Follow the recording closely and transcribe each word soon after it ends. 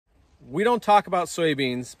we don't talk about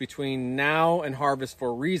soybeans between now and harvest for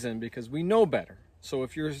a reason, because we know better. So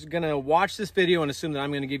if you're gonna watch this video and assume that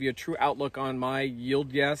I'm gonna give you a true outlook on my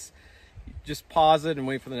yield guess, just pause it and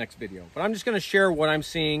wait for the next video. But I'm just gonna share what I'm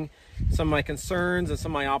seeing, some of my concerns and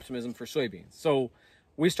some of my optimism for soybeans. So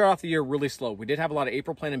we start off the year really slow. We did have a lot of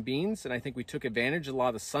April planted beans, and I think we took advantage of a lot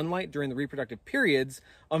of the sunlight during the reproductive periods.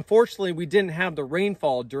 Unfortunately, we didn't have the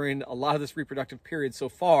rainfall during a lot of this reproductive period so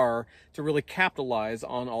far to really capitalize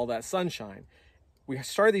on all that sunshine. We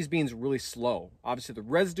started these beans really slow. Obviously, the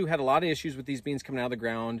residue had a lot of issues with these beans coming out of the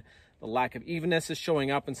ground. The lack of evenness is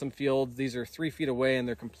showing up in some fields. These are 3 feet away, and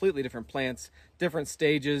they're completely different plants, different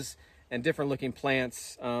stages, and different looking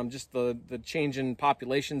plants. Just the change in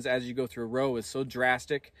populations as you go through a row is so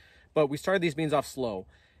drastic. But we started these beans off slow,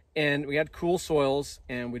 and we had cool soils,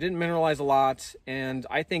 and we didn't mineralize a lot. And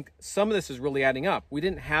I think some of this is really adding up. We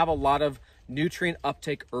didn't have a lot of nutrient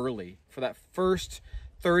uptake early for that first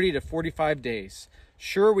 30 to 45 days.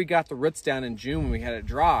 Sure, we got the roots down in June when we had it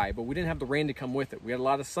dry, but we didn't have the rain to come with it. We had a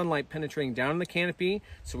lot of sunlight penetrating down in the canopy,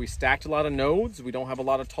 so we stacked a lot of nodes. We don't have a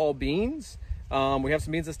lot of tall beans. We have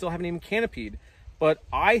some beans that still haven't even canopied. But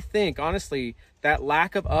I think, honestly, that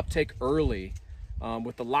lack of uptake early,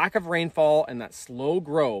 with the lack of rainfall and that slow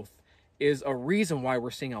growth, is a reason why we're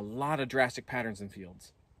seeing a lot of drastic patterns in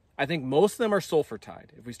fields. I think most of them are sulfur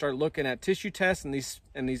tied. If we start looking at tissue tests in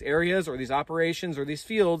these areas or these operations or these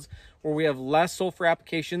fields where we have less sulfur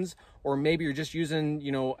applications, or maybe you're just using,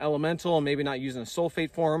 elemental and maybe not using a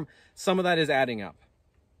sulfate form, some of that is adding up.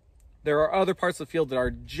 There are other parts of the field that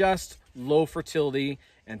are just low fertility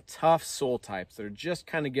and tough soil types that are just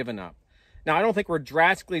kind of giving up. Now, I don't think we're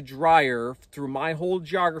drastically drier through my whole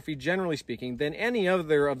geography, generally speaking, than any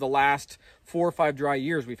other of the last 4 or 5 dry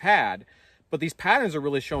years we've had. But these patterns are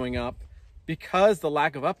really showing up because the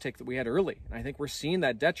lack of uptake that we had early. And I think we're seeing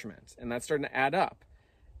that detriment, and that's starting to add up.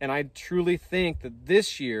 And I truly think that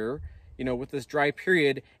this year, with this dry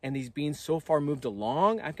period and these beans so far moved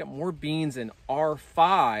along, I've got more beans in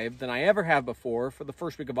R5 than I ever have before for the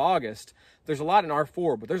first week of August. There's a lot in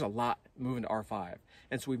R4, but there's a lot moving to R5.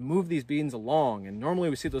 And so we've moved these beans along. And normally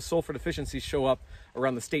we see those sulfur deficiencies show up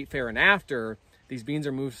around the state fair and after. These beans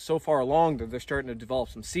are moved so far along that they're starting to develop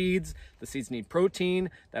some seeds. The seeds need protein.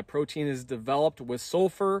 That protein is developed with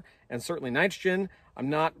sulfur and certainly nitrogen. I'm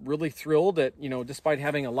not really thrilled that, despite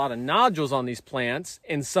having a lot of nodules on these plants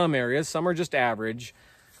in some areas, some are just average.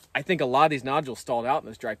 I think a lot of these nodules stalled out in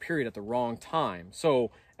this dry period at the wrong time.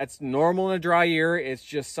 So that's normal in a dry year. It's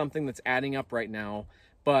just something that's adding up right now.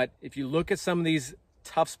 But if you look at some of these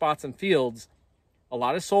tough spots in fields, a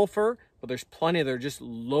lot of sulfur, but there's plenty that are just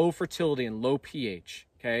low fertility and low pH,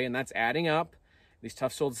 okay? And that's adding up. These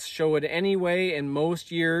tough soils show it anyway in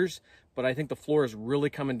most years, but I think the floor is really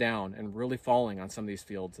coming down and really falling on some of these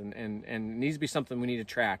fields, and it needs to be something we need to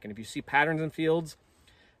track. And if you see patterns in fields,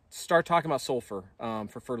 start talking about sulfur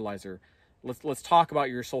for fertilizer. Let's talk about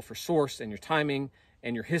your sulfur source and your timing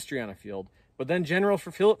and your history on a field. But then general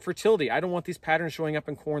fertility, I don't want these patterns showing up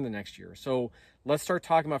in corn the next year. So let's start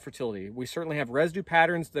talking about fertility. We certainly have residue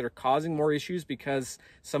patterns that are causing more issues because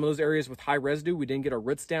some of those areas with high residue, we didn't get our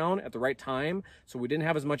roots down at the right time. So we didn't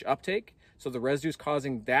have as much uptake. So the residue is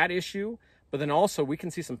causing that issue. But then also we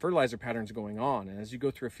can see some fertilizer patterns going on. And as you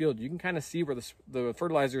go through a field, you can kind of see where the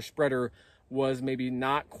fertilizer spreader was maybe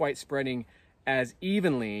not quite spreading as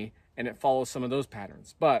evenly, and it follows some of those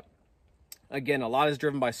patterns. But again, a lot is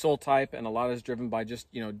driven by soil type, and a lot is driven by just,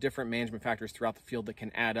 different management factors throughout the field that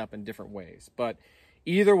can add up in different ways. But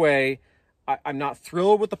either way, I'm not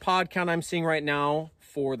thrilled with the pod count I'm seeing right now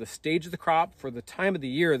for the stage of the crop. For the time of the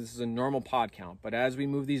year, this is a normal pod count. But as we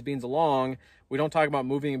move these beans along, we don't talk about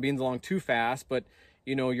moving beans along too fast, but,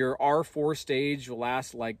 your R4 stage will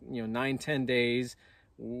last like, 9-10 days.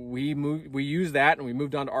 We use that, and we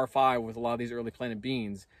moved on to R5 with a lot of these early planted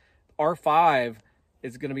beans. R5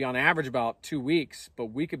 is going to be on average about 2 weeks, but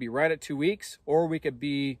we could be right at 2 weeks, or we could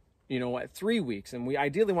be, at 3 weeks. And we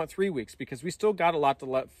ideally want 3 weeks because we still got a lot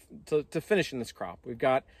to finish in this crop. We've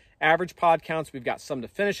got average pod counts. We've got some to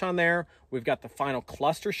finish on there. We've got the final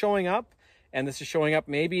cluster showing up, and this is showing up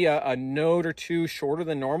maybe a node or two shorter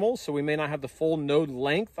than normal. So we may not have the full node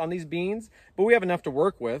length on these beans, but we have enough to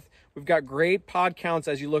work with. We've got great pod counts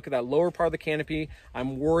as you look at that lower part of the canopy.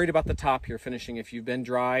 I'm worried about the top here finishing if you've been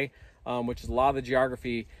dry. Which is a lot of the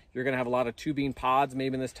geography. You're going to have a lot of 2 bean pods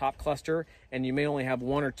maybe in this top cluster, and you may only have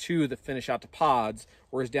 1 or 2 that finish out to pods,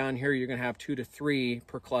 whereas down here you're going to have 2 to 3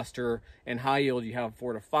 per cluster, and high yield you have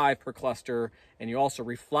 4 to 5 per cluster, and you also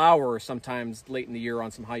reflower sometimes late in the year on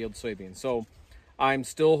some high yield soybeans. So I'm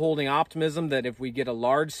still holding optimism that if we get a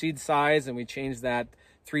large seed size and we change that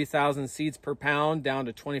 3,000 seeds per pound down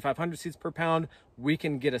to 2,500 seeds per pound, we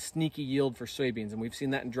can get a sneaky yield for soybeans, and we've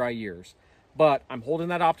seen that in dry years. But I'm holding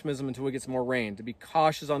that optimism until we get some more rain, to be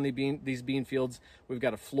cautious on these bean fields. We've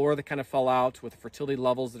got a floor that kind of fell out with fertility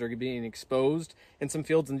levels that are being exposed in some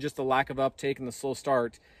fields, and just the lack of uptake and the slow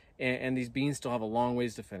start. And these beans still have a long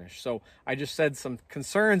ways to finish. So I just said some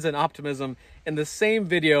concerns and optimism in the same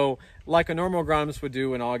video like a normal agronomist would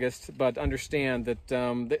do in August, but understand that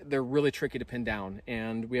they're really tricky to pin down.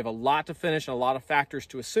 And we have a lot to finish and a lot of factors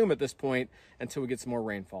to assume at this point until we get some more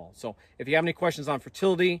rainfall. So if you have any questions on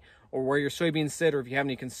fertility or where your soybeans sit, or if you have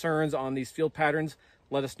any concerns on these field patterns,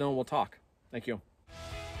 let us know and we'll talk. Thank you.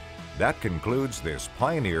 That concludes this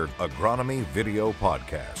Pioneer Agronomy video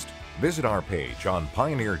podcast. Visit our page on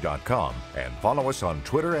Pioneer.com and follow us on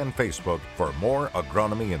Twitter and Facebook for more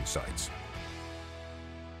agronomy insights.